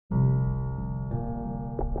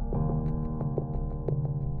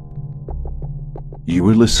You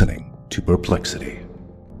are listening to Perplexity.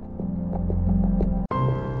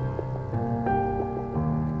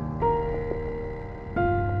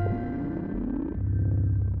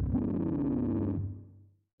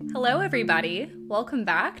 Hello, everybody. Welcome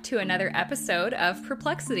back to another episode of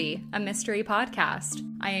Perplexity, a mystery podcast.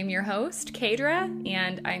 I am your host, Kadra,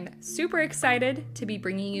 and I'm super excited to be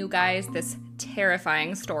bringing you guys this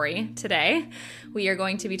terrifying story today. We are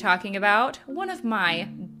going to be talking about one of my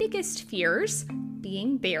biggest fears,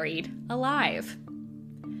 being buried alive.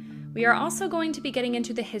 We are also going to be getting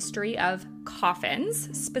into the history of coffins,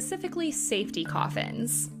 specifically safety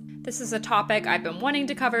coffins. This is a topic I've been wanting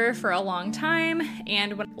to cover for a long time,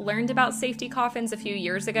 and when I learned about safety coffins a few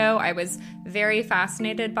years ago, I was very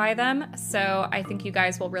fascinated by them, so I think you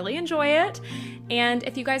guys will really enjoy it. And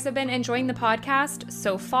if you guys have been enjoying the podcast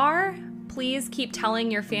so far, please keep telling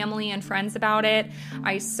your family and friends about it.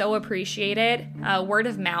 I so appreciate it. Word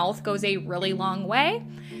of mouth goes a really long way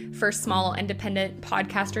for small independent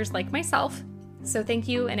podcasters like myself, so thank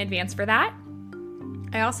you in advance for that.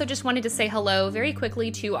 I also just wanted to say hello very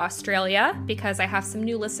quickly to Australia because I have some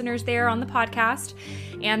new listeners there on the podcast,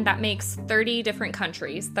 and that makes 30 different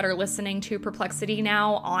countries that are listening to Perplexity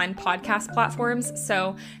now on podcast platforms.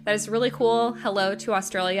 So that is really cool. Hello to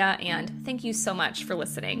Australia, and thank you so much for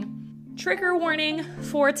listening. Trigger warning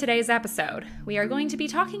for today's episode. We are going to be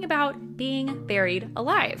talking about being buried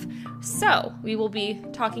alive. So we will be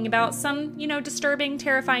talking about some, disturbing,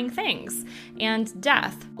 terrifying things and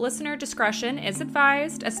death. Listener discretion is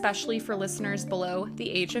advised, especially for listeners below the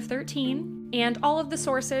age of 13. And all of the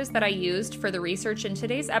sources that I used for the research in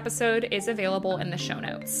today's episode is available in the show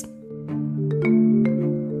notes.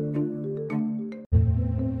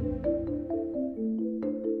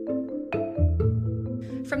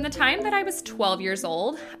 From the time that I was 12 years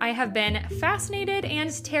old, I have been fascinated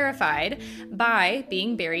and terrified by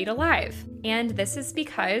being buried alive. And this is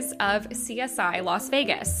because of CSI Las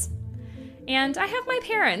Vegas. And I have my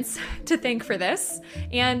parents to thank for this,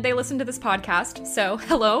 and they listen to this podcast. So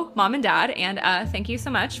hello, Mom and Dad, and thank you so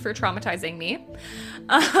much for traumatizing me.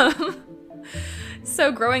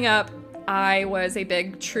 So growing up, I was a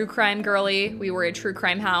big true crime girly. We were a true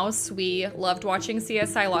crime house. We loved watching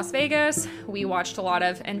CSI Las Vegas. We watched a lot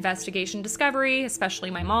of Investigation Discovery,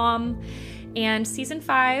 especially my mom. And season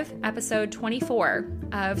 5, episode 24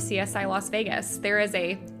 of CSI Las Vegas, there is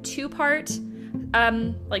a two-part,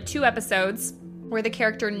 two episodes where the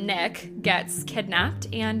character Nick gets kidnapped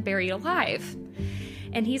and buried alive.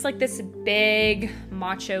 And he's like this big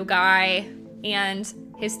macho guy, and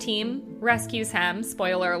his team rescues him.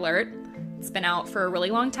 Spoiler alert. It's been out for a really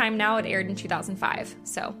long time now. It aired in 2005,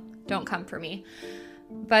 so don't come for me.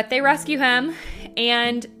 But they rescue him,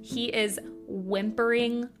 and he is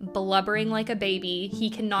whimpering, blubbering like a baby. He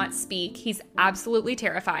cannot speak. He's absolutely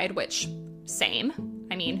terrified, which, same.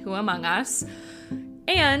 I mean, who among us?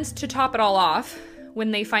 And to top it all off,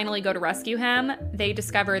 when they finally go to rescue him, they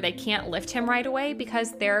discover they can't lift him right away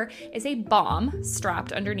because there is a bomb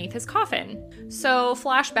strapped underneath his coffin. So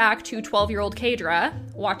flashback to 12-year-old Kadra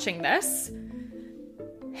watching this,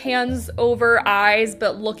 hands over eyes,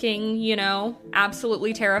 but looking,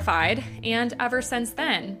 absolutely terrified. And ever since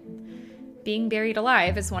then, being buried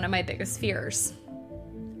alive is one of my biggest fears.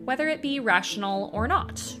 Whether it be rational or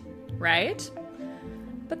not, right?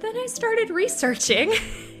 But then I started researching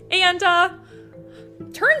and,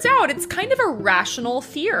 turns out it's kind of a rational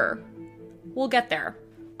fear. We'll get there.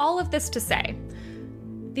 All of this to say,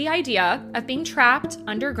 the idea of being trapped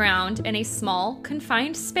underground in a small,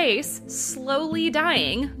 confined space, slowly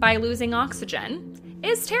dying by losing oxygen,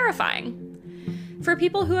 is terrifying. For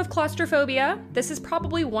people who have claustrophobia, this is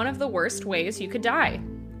probably one of the worst ways you could die.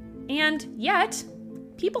 And yet,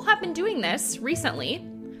 people have been doing this recently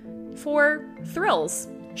for thrills,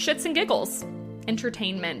 shits and giggles,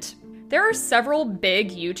 entertainment. There are several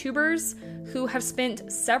big YouTubers who have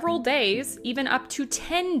spent several days, even up to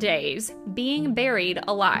 10 days, being buried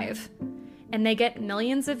alive. And they get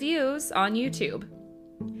millions of views on YouTube.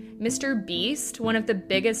 Mr. Beast, one of the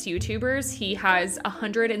biggest YouTubers, he has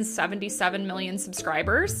 177 million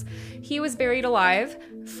subscribers. He was buried alive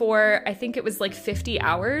for, I think it was 50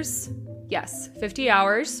 hours. Yes, 50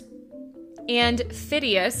 hours. And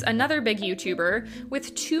Phidias, another big YouTuber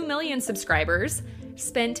with 2 million subscribers,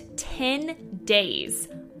 spent 10 days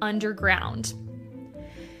underground.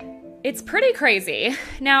 It's pretty crazy.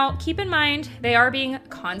 Now, keep in mind, they are being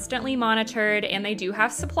constantly monitored, and they do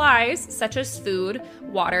have supplies such as food,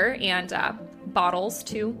 water, and bottles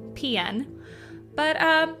to pee in. But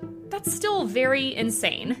that's still very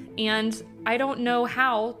insane, and I don't know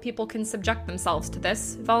how people can subject themselves to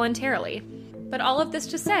this voluntarily. But all of this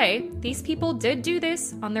to say, these people did do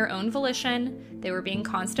this on their own volition, they were being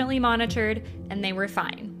constantly monitored, and they were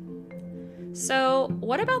fine. So,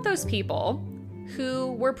 what about those people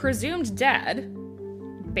who were presumed dead,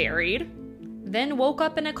 buried, then woke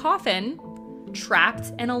up in a coffin,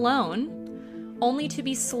 trapped and alone, only to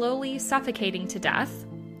be slowly suffocating to death,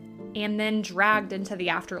 and then dragged into the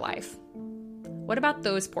afterlife? What about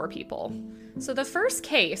those poor people? So the first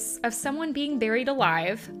case of someone being buried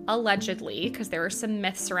alive, allegedly, because there are some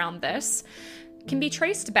myths around this, can be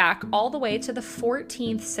traced back all the way to the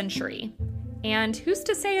 14th century. And who's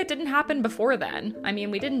to say it didn't happen before then? I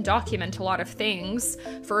mean, we didn't document a lot of things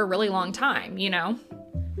for a really long time, you know?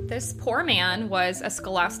 This poor man was a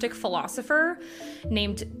scholastic philosopher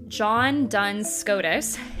named John Duns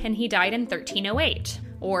Scotus, and he died in 1308,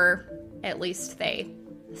 or at least they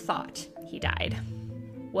thought he died.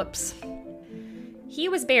 Whoops. He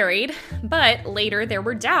was buried, but later there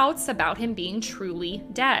were doubts about him being truly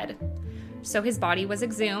dead. So his body was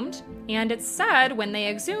exhumed, and it's said when they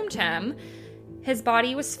exhumed him, his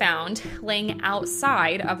body was found laying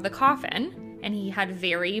outside of the coffin, and he had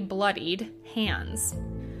very bloodied hands.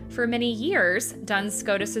 For many years, Duns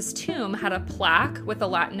Scotus's tomb had a plaque with a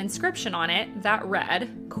Latin inscription on it that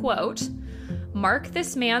read, quote, "Mark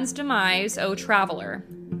this man's demise, O traveler,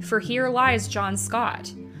 for here lies John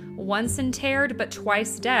Scott. Once interred but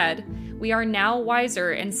twice dead, we are now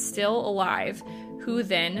wiser and still alive, who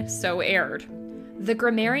then so erred. The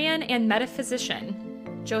grammarian and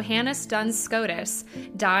metaphysician, Johannes Duns Scotus,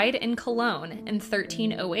 died in Cologne in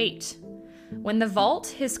 1308. When the vault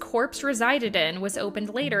his corpse resided in was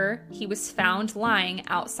opened later, he was found lying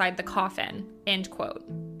outside the coffin." End quote.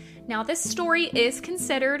 Now, this story is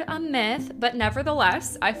considered a myth, but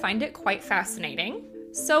nevertheless, I find it quite fascinating.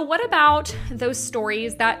 So what about those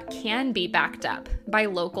stories that can be backed up by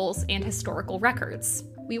locals and historical records?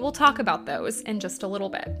 We will talk about those in just a little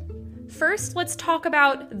bit. First, let's talk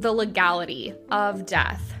about the legality of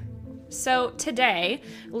death. So today,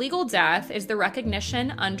 legal death is the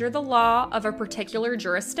recognition under the law of a particular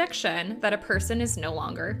jurisdiction that a person is no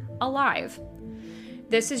longer alive.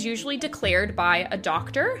 This is usually declared by a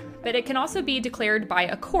doctor, but it can also be declared by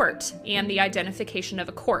a court and the identification of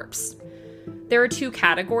a corpse. There are two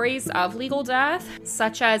categories of legal death,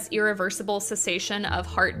 such as irreversible cessation of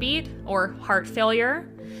heartbeat or heart failure,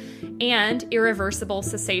 and irreversible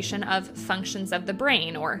cessation of functions of the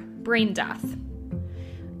brain or brain death.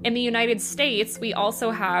 In the United States, we also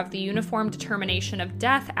have the Uniform Determination of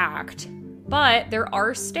Death Act, but there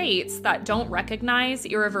are states that don't recognize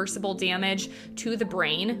irreversible damage to the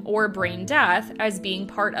brain or brain death as being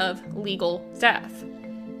part of legal death.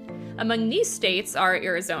 Among these states are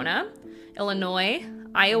Arizona, Illinois,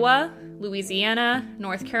 Iowa, Louisiana,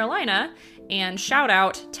 North Carolina, and shout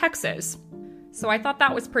out, Texas. So I thought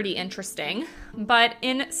that was pretty interesting. But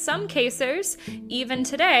in some cases, even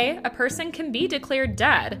today, a person can be declared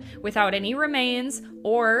dead without any remains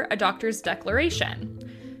or a doctor's declaration.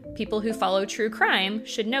 People who follow true crime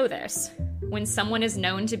should know this. When someone is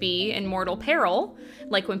known to be in mortal peril,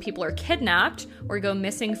 like when people are kidnapped or go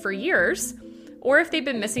missing for years, or if they've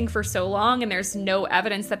been missing for so long and there's no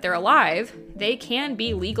evidence that they're alive, they can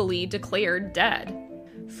be legally declared dead.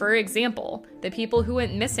 For example, the people who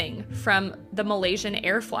went missing from the Malaysian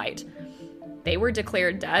air flight, they were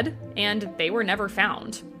declared dead and they were never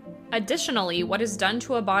found. Additionally, what is done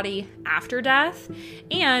to a body after death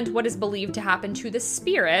and what is believed to happen to the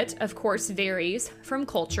spirit, of course, varies from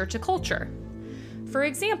culture to culture. For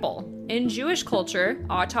example, in Jewish culture,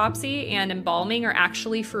 autopsy and embalming are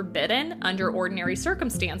actually forbidden under ordinary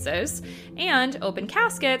circumstances, and open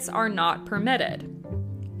caskets are not permitted.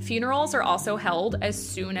 Funerals are also held as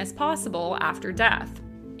soon as possible after death.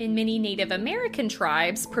 In many Native American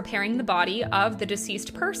tribes, preparing the body of the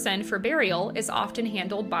deceased person for burial is often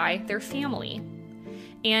handled by their family.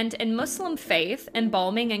 And in Muslim faith,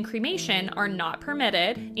 embalming and cremation are not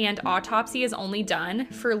permitted, and autopsy is only done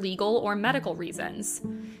for legal or medical reasons.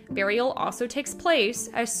 Burial also takes place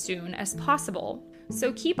as soon as possible.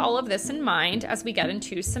 So keep all of this in mind as we get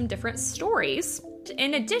into some different stories.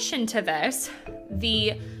 In addition to this,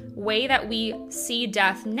 the way that we see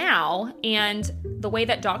death now and the way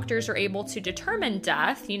that doctors are able to determine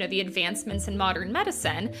death, the advancements in modern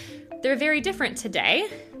medicine, they're very different today.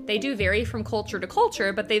 They do vary from culture to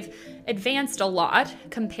culture, but they've advanced a lot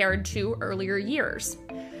compared to earlier years.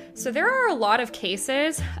 So there are a lot of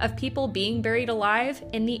cases of people being buried alive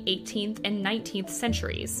in the 18th and 19th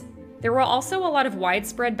centuries. There were also a lot of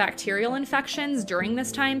widespread bacterial infections during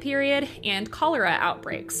this time period and cholera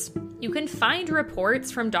outbreaks. You can find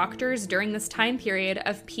reports from doctors during this time period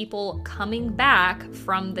of people coming back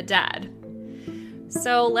from the dead.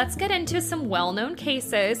 So let's get into some well-known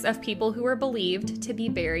cases of people who are believed to be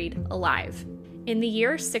buried alive. In the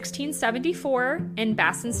year 1674, in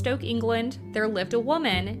Basingstoke, England, there lived a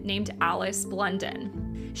woman named Alice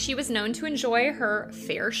Blunden. She was known to enjoy her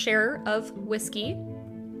fair share of whiskey,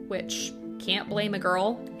 which can't blame a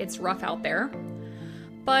girl, it's rough out there.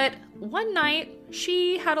 But one night,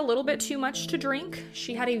 she had a little bit too much to drink.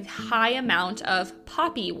 She had a high amount of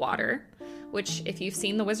poppy water, which, if you've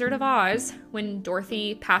seen The Wizard of Oz, when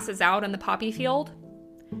Dorothy passes out in the poppy field,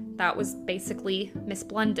 that was basically Miss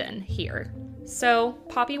Blunden here. So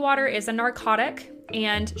poppy water is a narcotic,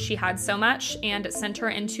 and she had so much, and it sent her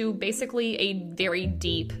into basically a very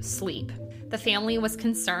deep sleep. The family was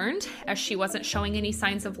concerned as she wasn't showing any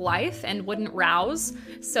signs of life and wouldn't rouse,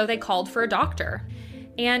 so they called for a doctor.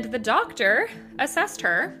 And the doctor assessed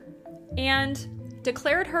her and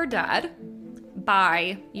declared her dead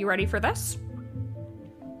by, you ready for this?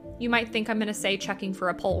 You might think I'm going to say checking for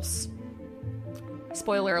a pulse.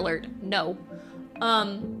 Spoiler alert, no.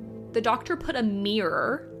 The doctor put a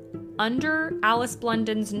mirror under Alice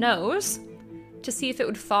Blunden's nose to see if it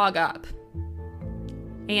would fog up.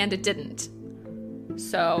 And it didn't.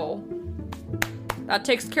 So, that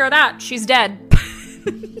takes care of that. She's dead.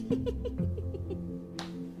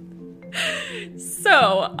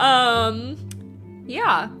 So,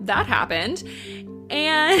 yeah, that happened.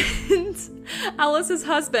 And Alice's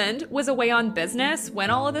husband was away on business when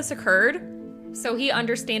all of this occurred. So he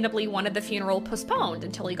understandably wanted the funeral postponed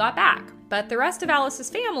until he got back. But the rest of Alice's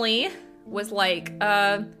family was like,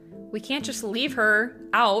 we can't just leave her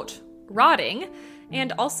out rotting.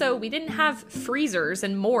 And also, we didn't have freezers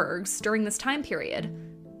and morgues during this time period.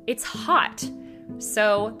 It's hot.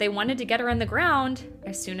 So they wanted to get her in the ground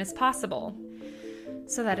as soon as possible.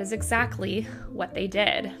 So that is exactly what they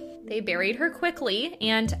did. They buried her quickly,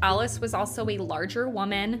 and Alice was also a larger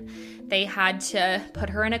woman. They had to put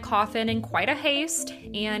her in a coffin in quite a haste,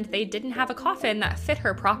 and they didn't have a coffin that fit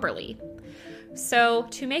her properly. So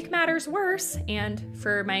to make matters worse, and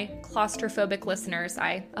for my claustrophobic listeners,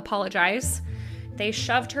 I apologize, they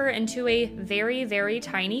shoved her into a very, very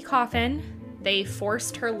tiny coffin. They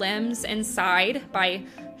forced her limbs inside by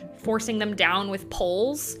forcing them down with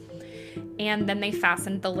poles, and then they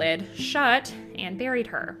fastened the lid shut and buried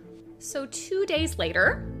her. So 2 days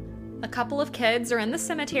later, a couple of kids are in the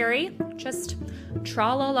cemetery, just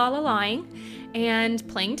tra-la-la-la-lying and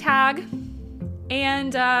playing tag,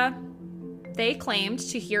 and they claimed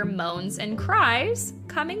to hear moans and cries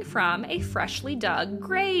coming from a freshly dug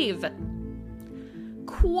grave.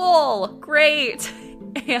 Cool, great.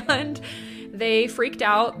 And they freaked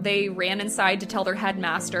out. They ran inside to tell their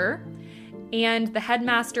headmaster, and the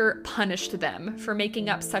headmaster punished them for making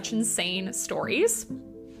up such insane stories.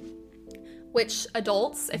 Which,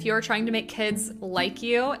 adults, if you're trying to make kids like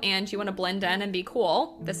you and you want to blend in and be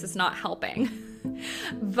cool, this is not helping.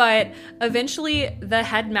 But eventually the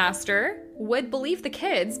headmaster would believe the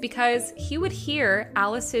kids because he would hear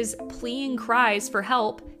Alice's pleading cries for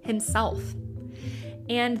help himself.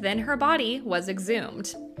 And then her body was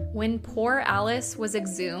exhumed. When poor Alice was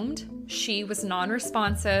exhumed, she was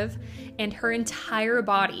non-responsive, and her entire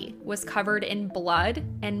body was covered in blood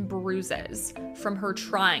and bruises from her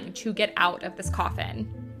trying to get out of this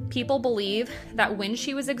coffin. People believe that when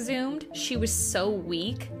she was exhumed, she was so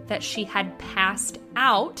weak that she had passed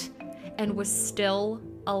out and was still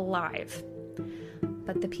alive.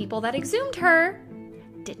 But the people that exhumed her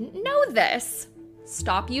didn't know this.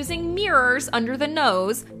 Stop using mirrors under the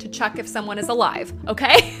nose to check if someone is alive,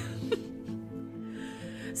 okay?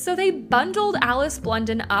 So they bundled Alice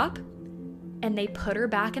Blunden up, and they put her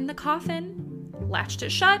back in the coffin, latched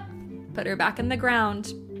it shut, put her back in the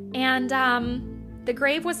ground. And the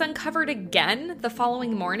grave was uncovered again the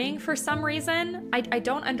following morning for some reason. I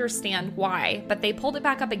don't understand why, but they pulled it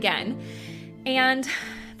back up again. And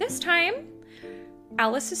this time,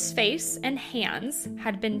 Alice's face and hands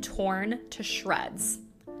had been torn to shreds.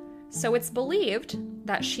 So it's believed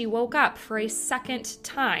that she woke up for a second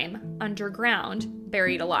time underground,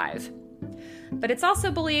 buried alive. But it's also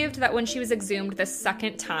believed that when she was exhumed the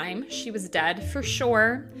second time, she was dead for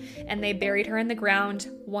sure, and they buried her in the ground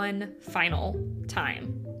one final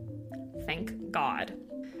time. Thank God.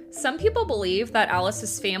 Some people believe that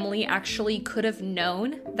Alice's family actually could have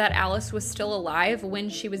known that Alice was still alive when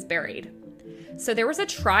she was buried. So there was a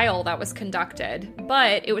trial that was conducted,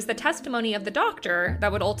 but it was the testimony of the doctor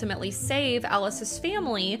that would ultimately save Alice's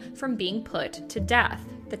family from being put to death.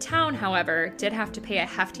 The town, however, did have to pay a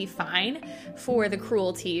hefty fine for the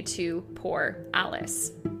cruelty to poor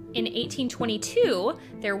Alice. In 1822,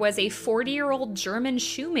 there was a 40-year-old German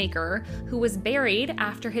shoemaker who was buried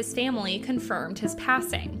after his family confirmed his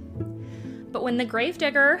passing. But when the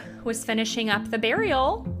gravedigger was finishing up the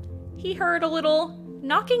burial, he heard a little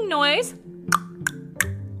knocking noise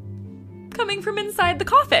coming from inside the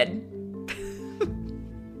coffin.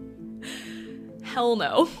 Hell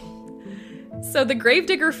no. So the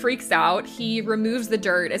gravedigger freaks out. He removes the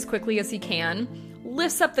dirt as quickly as he can,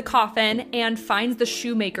 lifts up the coffin, and finds the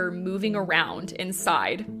shoemaker moving around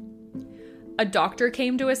inside. A doctor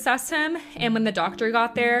came to assess him, and when the doctor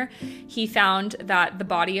got there, he found that the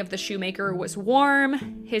body of the shoemaker was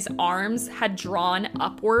warm, his arms had drawn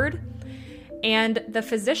upward, and the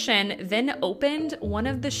physician then opened one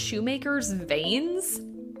of the shoemaker's veins,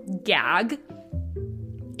 gag,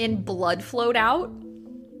 and blood flowed out.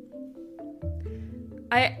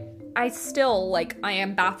 I still, I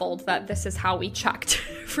am baffled that this is how we checked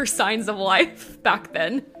for signs of life back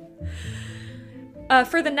then.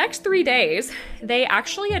 For the next 3 days, they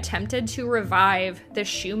actually attempted to revive the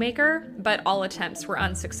shoemaker, but all attempts were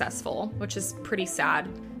unsuccessful, which is pretty sad.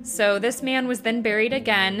 So this man was then buried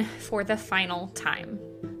again for the final time.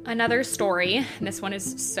 Another story, this one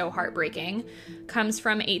is so heartbreaking, comes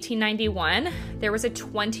from 1891. There was a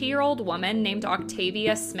 20-year-old woman named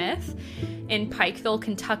Octavia Smith in Pikeville,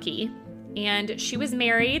 Kentucky, and she was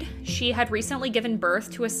married. She had recently given birth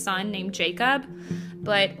to a son named Jacob,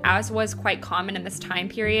 but as was quite common in this time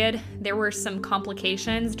period, there were some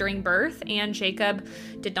complications during birth, and Jacob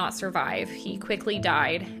did not survive. He quickly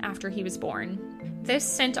died after he was born. This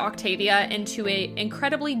sent Octavia into an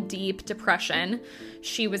incredibly deep depression.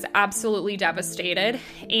 She was absolutely devastated,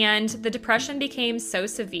 and the depression became so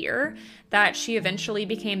severe that she eventually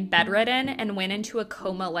became bedridden and went into a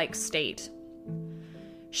coma-like state.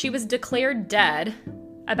 She was declared dead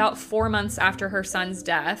about 4 months after her son's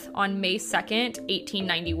death on May 2nd,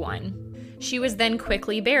 1891. She was then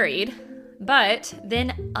quickly buried, but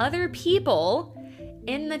then other people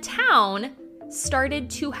in the town started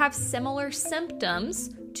to have similar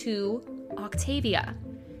symptoms to Octavia.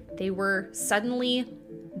 They were suddenly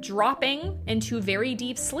dropping into very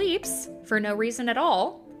deep sleeps for no reason at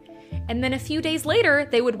all, and then a few days later,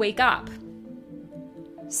 they would wake up.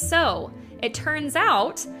 So, it turns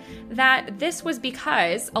out that this was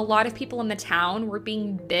because a lot of people in the town were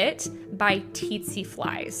being bit by tsetse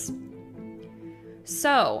flies.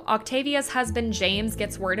 So, Octavia's husband James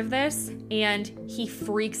gets word of this, and he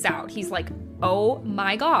freaks out. He's like, oh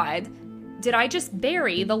my God, did I just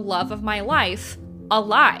bury the love of my life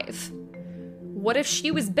alive? What if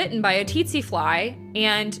she was bitten by a tsetse fly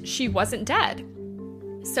and she wasn't dead?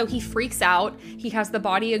 So he freaks out. He has the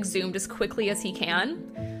body exhumed as quickly as he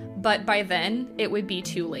can, but by then it would be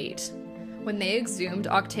too late. When they exhumed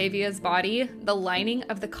Octavia's body, the lining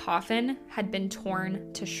of the coffin had been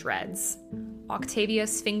torn to shreds.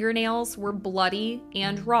 Octavia's fingernails were bloody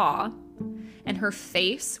and raw, and her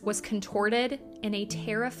face was contorted in a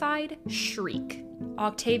terrified shriek.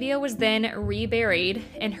 Octavia was then reburied,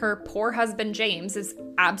 and her poor husband James is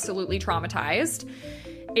absolutely traumatized.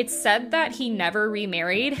 It's said that he never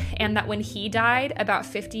remarried, and that when he died about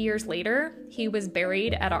 50 years later, he was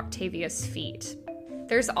buried at Octavia's feet.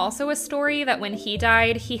 There's also a story that when he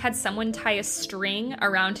died, he had someone tie a string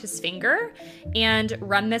around his finger and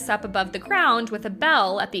run this up above the ground with a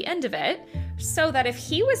bell at the end of it, so that if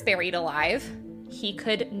he was buried alive, he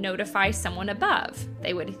could notify someone above.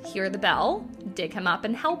 They would hear the bell, dig him up,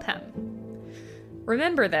 and help him.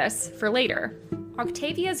 Remember this for later.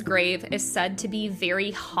 Octavia's grave is said to be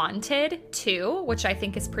very haunted too, which I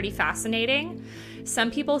think is pretty fascinating.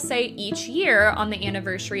 Some people say each year on the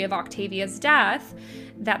anniversary of Octavia's death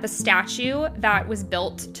that the statue that was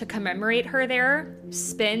built to commemorate her there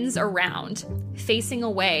spins around, facing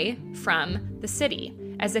away from the city,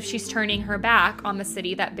 as if she's turning her back on the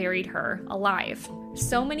city that buried her alive.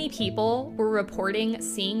 So many people were reporting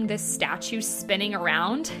seeing this statue spinning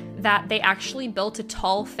around that they actually built a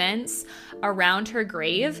tall fence around her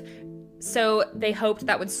grave, so they hoped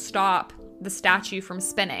that would stop the statue from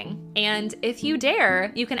spinning. And if you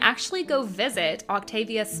dare, you can actually go visit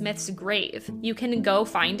Octavia Smith's grave. You can go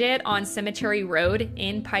find it on Cemetery Road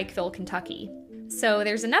in Pikeville, Kentucky. So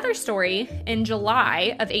there's another story. In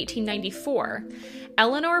July of 1894,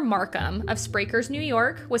 Eleanor Markham of Sprakers, New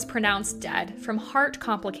York, was pronounced dead from heart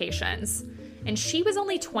complications, and she was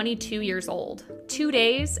only 22 years old. 2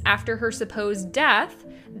 days after her supposed death,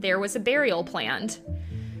 there was a burial planned.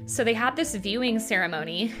 So they had this viewing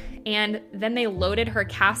ceremony, and then they loaded her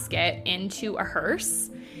casket into a hearse,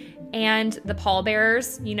 and the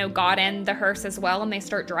pallbearers, got in the hearse as well, and they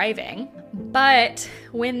start driving. But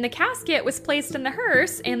when the casket was placed in the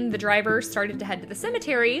hearse and the driver started to head to the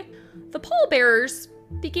cemetery, the pallbearers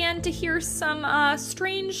began to hear some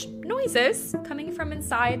strange noises coming from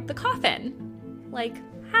inside the coffin. Like,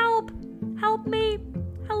 help, help me,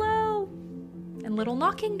 hello, and little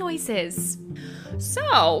knocking noises.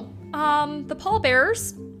 So, the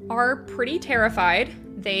pallbearers are pretty terrified.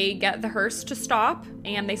 They get the hearse to stop,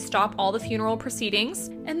 and they stop all the funeral proceedings,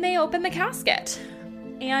 and they open the casket.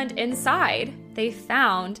 And inside, they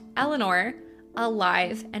found Eleanor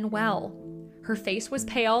alive and well. Her face was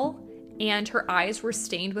pale, and her eyes were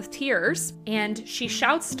stained with tears, and she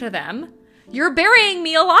shouts to them, "You're burying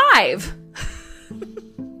me alive!"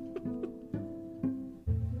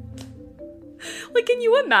 Like, can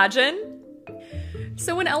you imagine?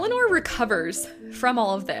 So when Eleanor recovers from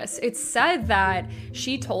all of this, it's said that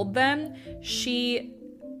she told them she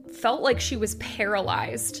felt like she was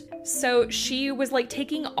paralyzed. So she was like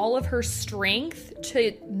taking all of her strength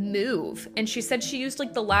to move. And she said she used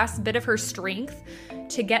like the last bit of her strength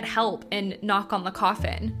to get help and knock on the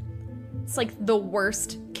coffin. It's like the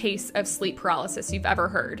worst case of sleep paralysis you've ever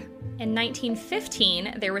heard. In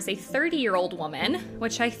 1915, there was a 30-year-old woman,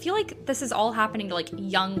 which I feel like this is all happening to like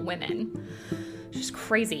young women. Just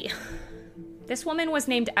crazy. This woman was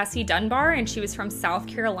named Essie Dunbar, and she was from South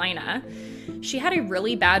Carolina. She had a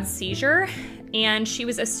really bad seizure, and she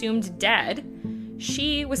was assumed dead.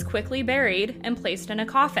 She was quickly buried and placed in a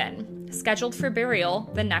coffin, scheduled for burial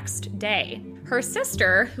the next day. Her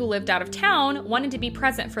sister, who lived out of town, wanted to be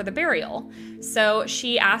present for the burial, so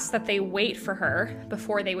she asked that they wait for her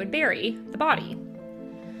before they would bury the body.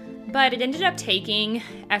 But it ended up taking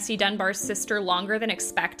Essie Dunbar's sister longer than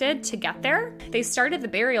expected to get there. They started the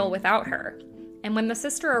burial without her. And when the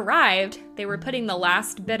sister arrived, they were putting the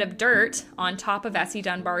last bit of dirt on top of Essie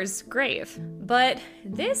Dunbar's grave. But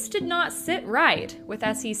this did not sit right with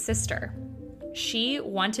Essie's sister. She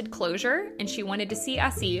wanted closure, and she wanted to see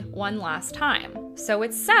Essie one last time. So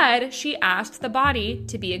it's said she asked the body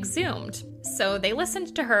to be exhumed. So they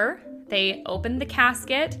listened to her, they opened the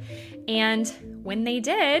casket, and when they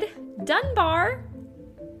did, Dunbar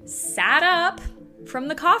sat up from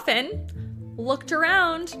the coffin, looked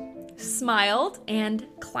around, smiled, and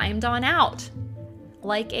climbed on out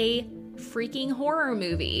like a freaking horror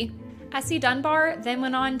movie. Essie Dunbar then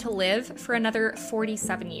went on to live for another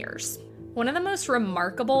 47 years. One of the most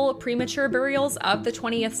remarkable premature burials of the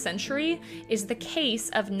 20th century is the case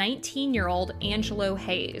of 19-year-old Angelo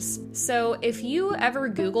Hayes. So if you ever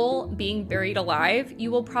Google being buried alive,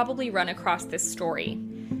 you will probably run across this story.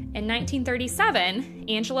 In 1937,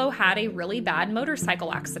 Angelo had a really bad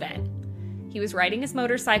motorcycle accident. He was riding his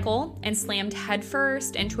motorcycle and slammed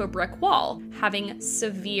headfirst into a brick wall, having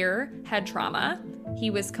severe head trauma. He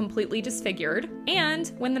was completely disfigured,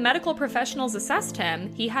 and when the medical professionals assessed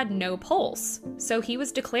him, he had no pulse, so he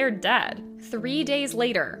was declared dead. 3 days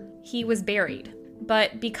later, he was buried.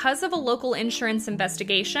 But because of a local insurance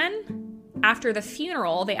investigation, after the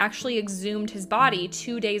funeral, they actually exhumed his body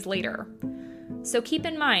 2 days later. So keep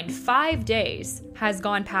in mind, 5 days has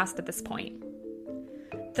gone past at this point.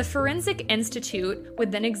 The Forensic Institute would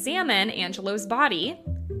then examine Angelo's body,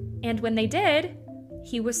 and when they did,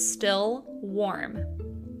 he was still warm.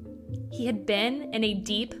 He had been in a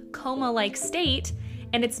deep coma-like state,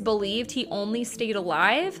 and it's believed he only stayed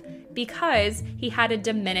alive because he had a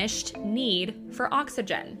diminished need for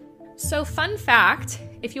oxygen. So fun fact,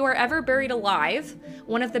 if you are ever buried alive,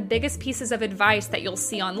 one of the biggest pieces of advice that you'll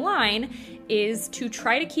see online is to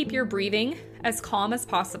try to keep your breathing as calm as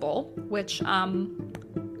possible, which,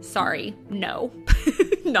 sorry, no,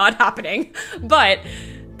 not happening, but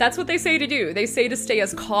that's what they say to do. They say to stay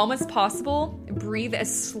as calm as possible, breathe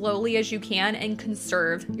as slowly as you can, and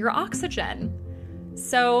conserve your oxygen.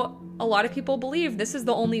 So a lot of people believe this is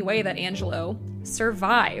the only way that Angelo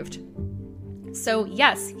survived. So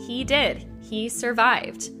yes, he did. He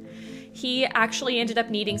survived. He actually ended up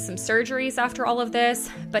needing some surgeries after all of this,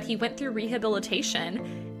 but he went through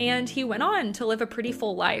rehabilitation and he went on to live a pretty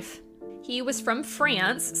full life. He was from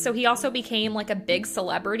France, so he also became like a big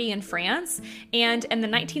celebrity in France. And in the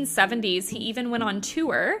 1970s, he even went on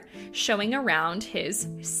tour showing around his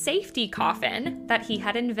safety coffin that he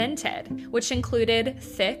had invented, which included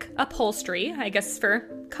thick upholstery, I guess for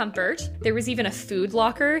comfort. There was even a food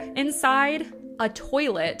locker inside, a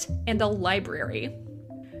toilet, and a library.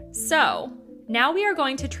 So now we are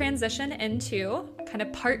going to transition into kind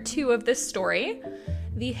of part 2 of this story,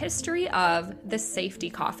 the history of the safety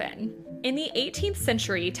coffin. In the 18th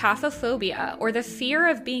century, taphophobia, or the fear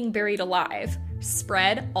of being buried alive,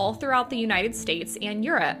 spread all throughout the United States and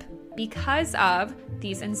Europe because of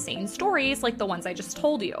these insane stories like the ones I just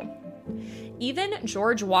told you. Even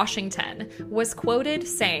George Washington was quoted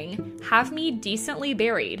saying, "Have me decently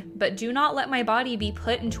buried, but do not let my body be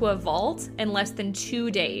put into a vault in less than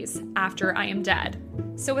 2 days after I am dead."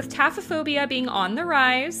 So with taphophobia being on the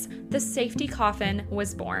rise, the safety coffin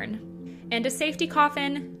was born. And a safety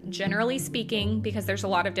coffin, generally speaking, because there's a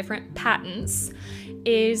lot of different patents,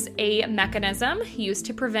 is a mechanism used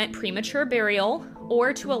to prevent premature burial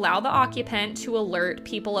or to allow the occupant to alert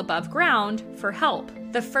people above ground for help.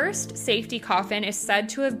 The first safety coffin is said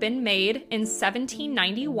to have been made in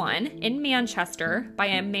 1791 in Manchester by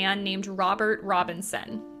a man named Robert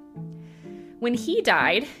Robinson. When he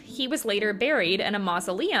died, he was later buried in a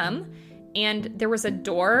mausoleum, and there was a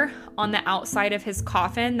door on the outside of his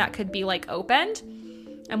coffin that could be opened.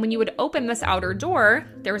 And when you would open this outer door,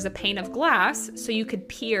 there was a pane of glass so you could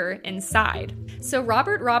peer inside. So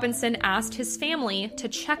Robert Robinson asked his family to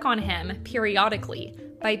check on him periodically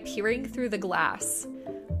by peering through the glass,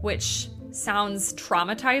 which sounds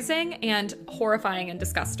traumatizing and horrifying and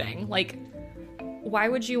disgusting. Why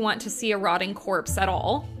would you want to see a rotting corpse at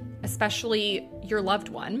all? Especially your loved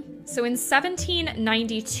one. So in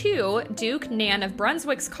 1792, Duke Nan of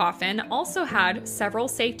Brunswick's coffin also had several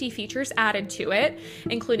safety features added to it,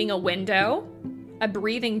 including a window, a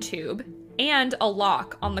breathing tube, and a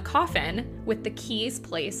lock on the coffin with the keys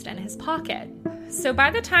placed in his pocket. So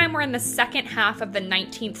by the time we're in the second half of the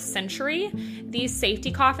 19th century, these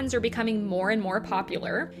safety coffins are becoming more and more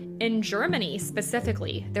popular. In Germany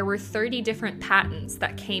specifically, there were 30 different patents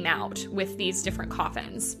that came out with these different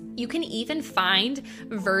coffins. You can even find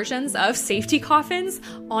versions of safety coffins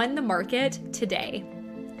on the market today,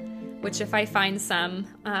 which if I find some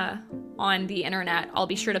on the internet, I'll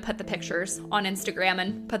be sure to put the pictures on Instagram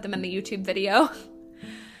and put them in the YouTube video.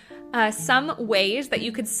 Some ways that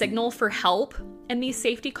you could signal for help in these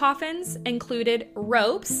safety coffins included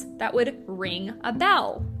ropes that would ring a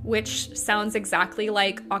bell, which sounds exactly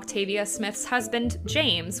like Octavia Smith's husband,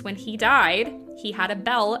 James. When he died, he had a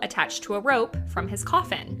bell attached to a rope from his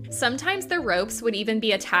coffin. Sometimes the ropes would even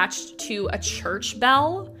be attached to a church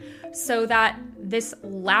bell so that this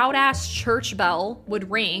loud-ass church bell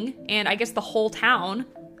would ring, and I guess the whole town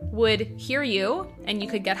would hear you and you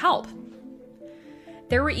could get help.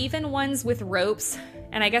 There were even ones with ropes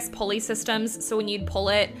and I guess pulley systems, so when you'd pull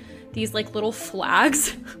it, these little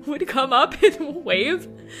flags would come up and wave.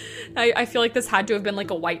 I feel like this had to have been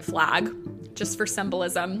a white flag, just for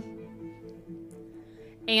symbolism.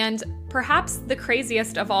 And perhaps the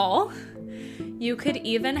craziest of all, you could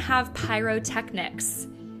even have pyrotechnics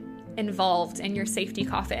involved in your safety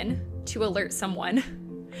coffin to alert someone.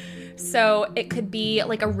 So it could be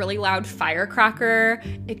a really loud firecracker,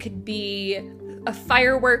 it could be a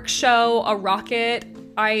fireworks show, a rocket.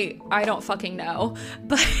 I don't fucking know,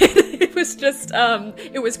 but it was just,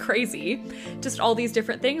 it was crazy. Just all these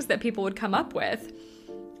different things that people would come up with.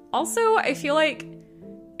 Also, I feel like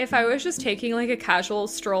if I was just taking a casual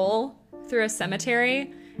stroll through a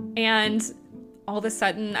cemetery and all of a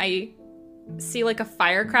sudden I see a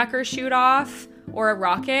firecracker shoot off or a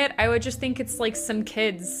rocket, I would just think it's some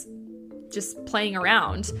kids just playing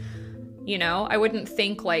around. I wouldn't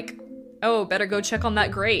think oh, better go check on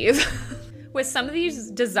that grave. With some of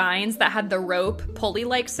these designs that had the rope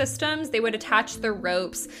pulley-like systems, they would attach the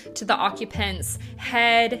ropes to the occupant's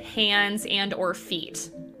head, hands, and or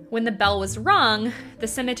feet. When the bell was rung, the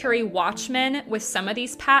cemetery watchman with some of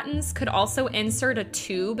these patents could also insert a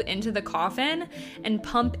tube into the coffin and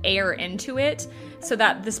pump air into it so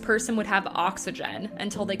that this person would have oxygen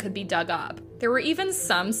until they could be dug up. There were even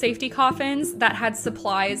some safety coffins that had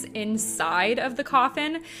supplies inside of the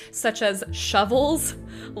coffin, such as shovels,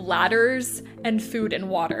 ladders, and food and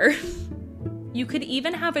water. You could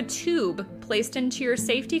even have a tube placed into your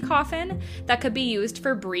safety coffin that could be used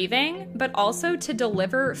for breathing, but also to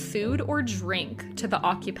deliver food or drink to the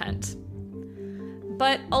occupant.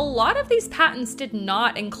 But a lot of these patents did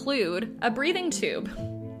not include a breathing tube,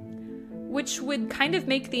 which would kind of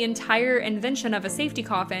make the entire invention of a safety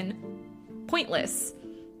coffin pointless,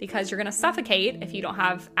 because you're going to suffocate if you don't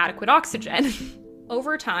have adequate oxygen.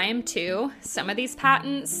 Over time, too, some of these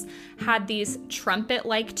patents had these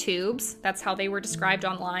trumpet-like tubes. That's how they were described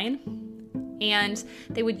online. And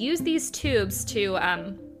they would use these tubes to,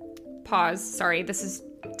 pause, sorry, this is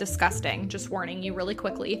disgusting, just warning you really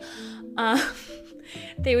quickly.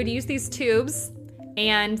 They would use these tubes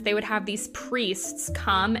and they would have these priests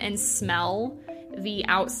come and smell the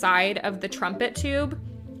outside of the trumpet tube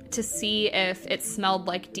to see if it smelled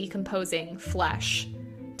like decomposing flesh,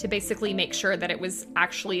 to basically make sure that it was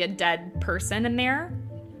actually a dead person in there.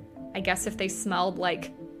 I guess if they smelled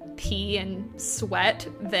like pee and sweat,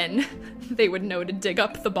 then they would know to dig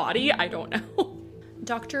up the body. I don't know.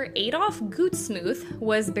 Dr. Adolf Gutsmuth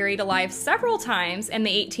was buried alive several times in the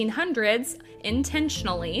 1800s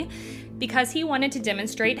intentionally because he wanted to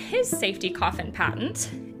demonstrate his safety coffin patent.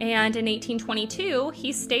 And in 1822,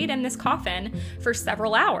 he stayed in this coffin for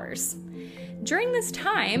several hours. During this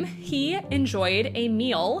time, he enjoyed a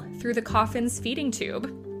meal through the coffin's feeding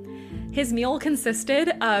tube. His meal consisted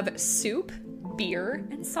of soup, beer,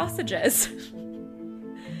 and sausages.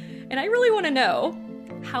 And I really want to know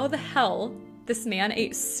how the hell this man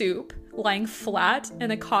ate soup lying flat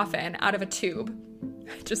in a coffin out of a tube.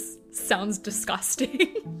 It just sounds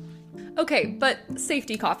disgusting. Okay, but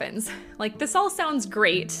safety coffins. Like, this all sounds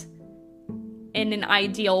great in an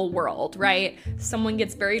ideal world, right? Someone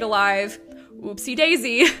gets buried alive, oopsie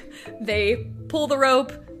daisy. They pull the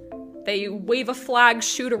rope, they wave a flag,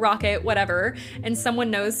 shoot a rocket, whatever, and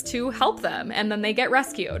someone knows to help them, and then they get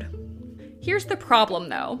rescued. Here's the problem,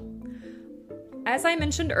 though. As I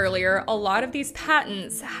mentioned earlier, a lot of these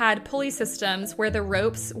patents had pulley systems where the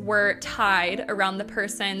ropes were tied around the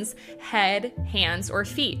person's head, hands, or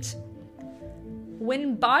feet.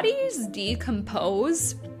 When bodies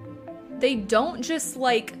decompose, they don't just,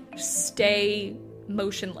 stay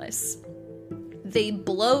motionless. They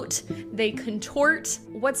bloat, they contort.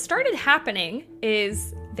 What started happening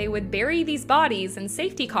is they would bury these bodies in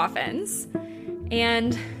safety coffins,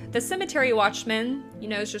 and the cemetery watchman,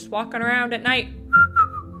 is just walking around at night.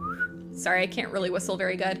 Sorry, I can't really whistle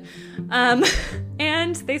very good.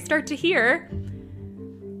 And they start to hear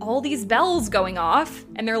all these bells going off,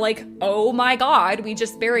 and they're like, oh my God, we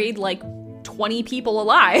just buried 20 people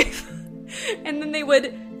alive. And then they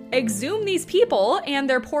would exhume these people, and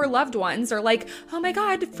their poor loved ones are like, oh my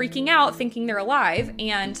God, freaking out, thinking they're alive,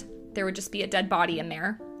 and there would just be a dead body in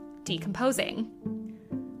there, decomposing.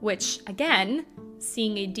 Which, again,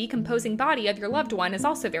 seeing a decomposing body of your loved one is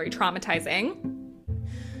also very traumatizing.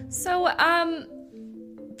 So,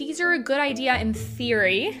 these are a good idea in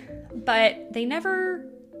theory, but they never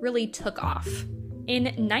really took off. In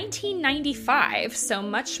 1995, so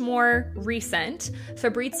much more recent,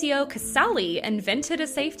 Fabrizio Casali invented a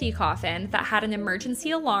safety coffin that had an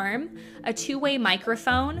emergency alarm, a two-way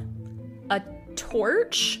microphone, a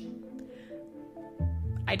torch,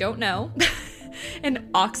 I don't know, an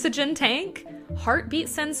oxygen tank, heartbeat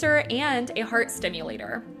sensor, and a heart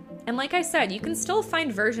stimulator. And like I said, you can still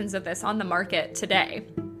find versions of this on the market today.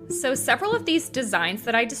 So several of these designs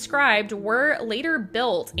that I described were later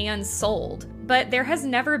built and sold, but there has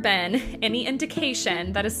never been any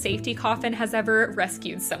indication that a safety coffin has ever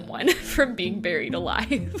rescued someone from being buried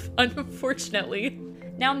alive, unfortunately.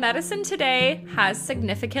 Now, medicine today has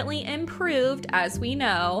significantly improved, as we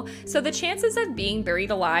know, so the chances of being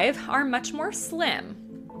buried alive are much more slim.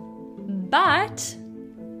 But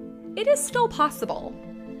it is still possible,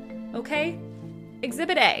 okay?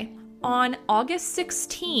 Exhibit A. On August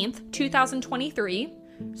 16th, 2023,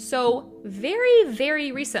 so very,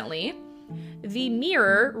 very recently, the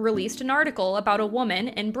Mirror released an article about a woman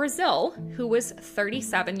in Brazil who was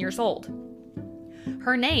 37 years old.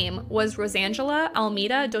 Her name was Rosângela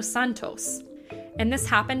Almeida dos Santos, and this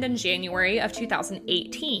happened in January of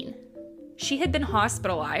 2018. She had been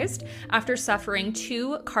hospitalized after suffering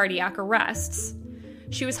 2 cardiac arrests.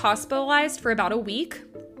 She was hospitalized for about a week,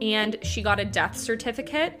 and she got a death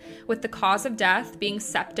certificate with the cause of death being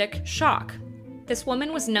septic shock. This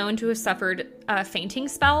woman was known to have suffered fainting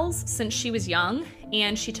spells since she was young,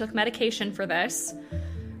 and she took medication for this.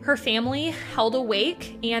 Her family held a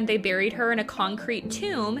wake, and they buried her in a concrete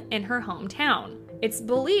tomb in her hometown. It's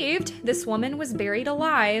believed this woman was buried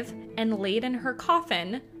alive and laid in her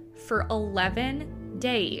coffin for 11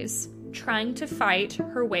 days, trying to fight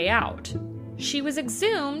her way out. She was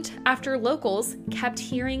exhumed after locals kept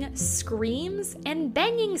hearing screams and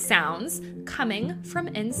banging sounds coming from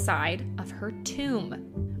inside of her tomb.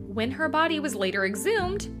 When her body was later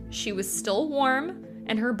exhumed, she was still warm,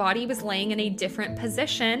 and her body was laying in a different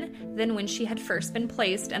position than when she had first been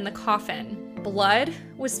placed in the coffin. Blood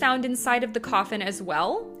was found inside of the coffin as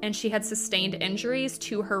well, and she had sustained injuries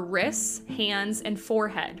to her wrists, hands, and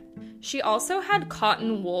forehead. She also had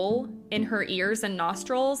cotton wool in her ears and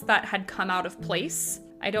nostrils that had come out of place.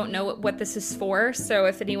 I don't know what this is for, so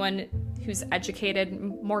if anyone who's educated,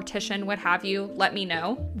 mortician, what have you, let me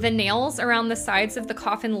know. The nails around the sides of the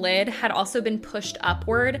coffin lid had also been pushed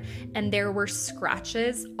upward, and there were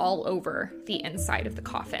scratches all over the inside of the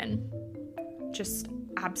coffin. Just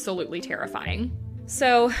absolutely terrifying.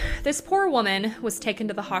 So this poor woman was taken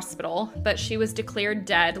to the hospital, but she was declared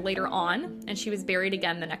dead later on, and she was buried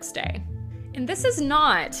again the next day. And this is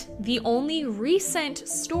not the only recent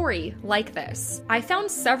story like this. I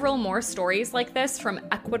found several more stories like this from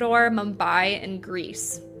Ecuador, Mumbai, and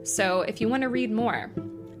Greece. So if you want to read more,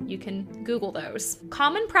 you can Google those.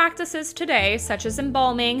 Common practices today, such as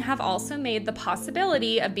embalming, have also made the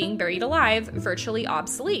possibility of being buried alive virtually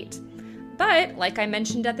obsolete. But, like I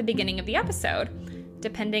mentioned at the beginning of the episode,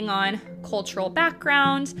 depending on cultural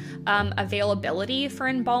background, availability for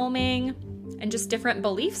embalming, and just different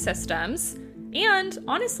belief systems, and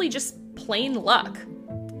honestly, just plain luck.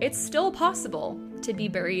 It's still possible to be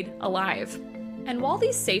buried alive. And while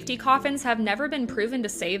these safety coffins have never been proven to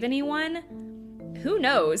save anyone, who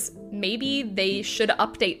knows? Maybe they should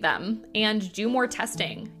update them and do more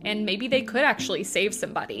testing, and maybe they could actually save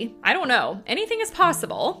somebody. I don't know. Anything is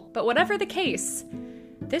possible, but whatever the case,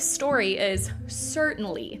 this story is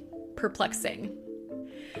certainly perplexing.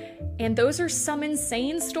 And those are some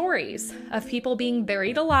insane stories of people being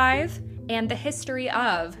buried alive and the history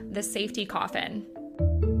of the safety coffin.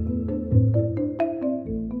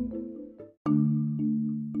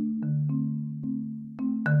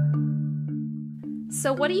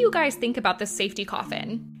 So what do you guys think about this safety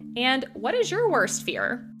coffin? And what is your worst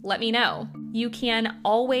fear? Let me know. You can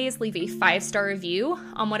always leave a 5-star review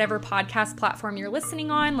on whatever podcast platform you're listening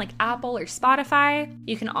on, like Apple or Spotify.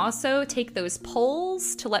 You can also take those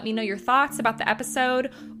polls to let me know your thoughts about the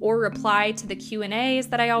episode or reply to the Q&As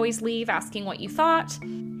that I always leave asking what you thought.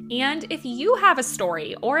 And if you have a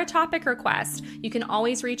story or a topic request, you can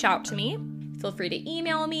always reach out to me. Feel free to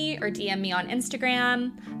email me or DM me on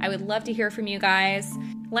Instagram. I would love to hear from you guys.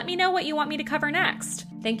 Let me know what you want me to cover next.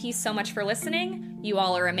 Thank you so much for listening. You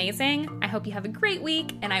all are amazing. I hope you have a great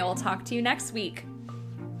week, and I will talk to you next week.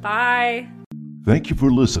 Bye. Thank you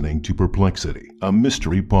for listening to Perplexity, a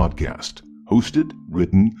mystery podcast, hosted,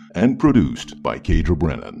 written, and produced by Kadra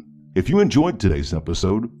Brennan. If you enjoyed today's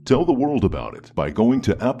episode, tell the world about it by going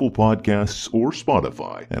to Apple Podcasts or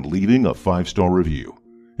Spotify and leaving a 5-star review.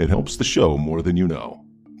 It helps the show more than you know.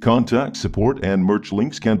 Contact, support, and merch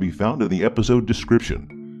links can be found in the episode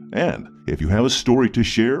description. And if you have a story to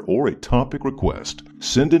share or a topic request,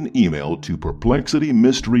 send an email to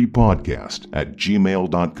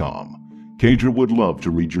perplexitymysterypodcast@gmail.com. Kadra would love to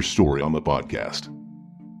read your story on the podcast.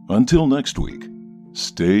 Until next week,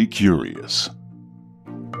 stay curious.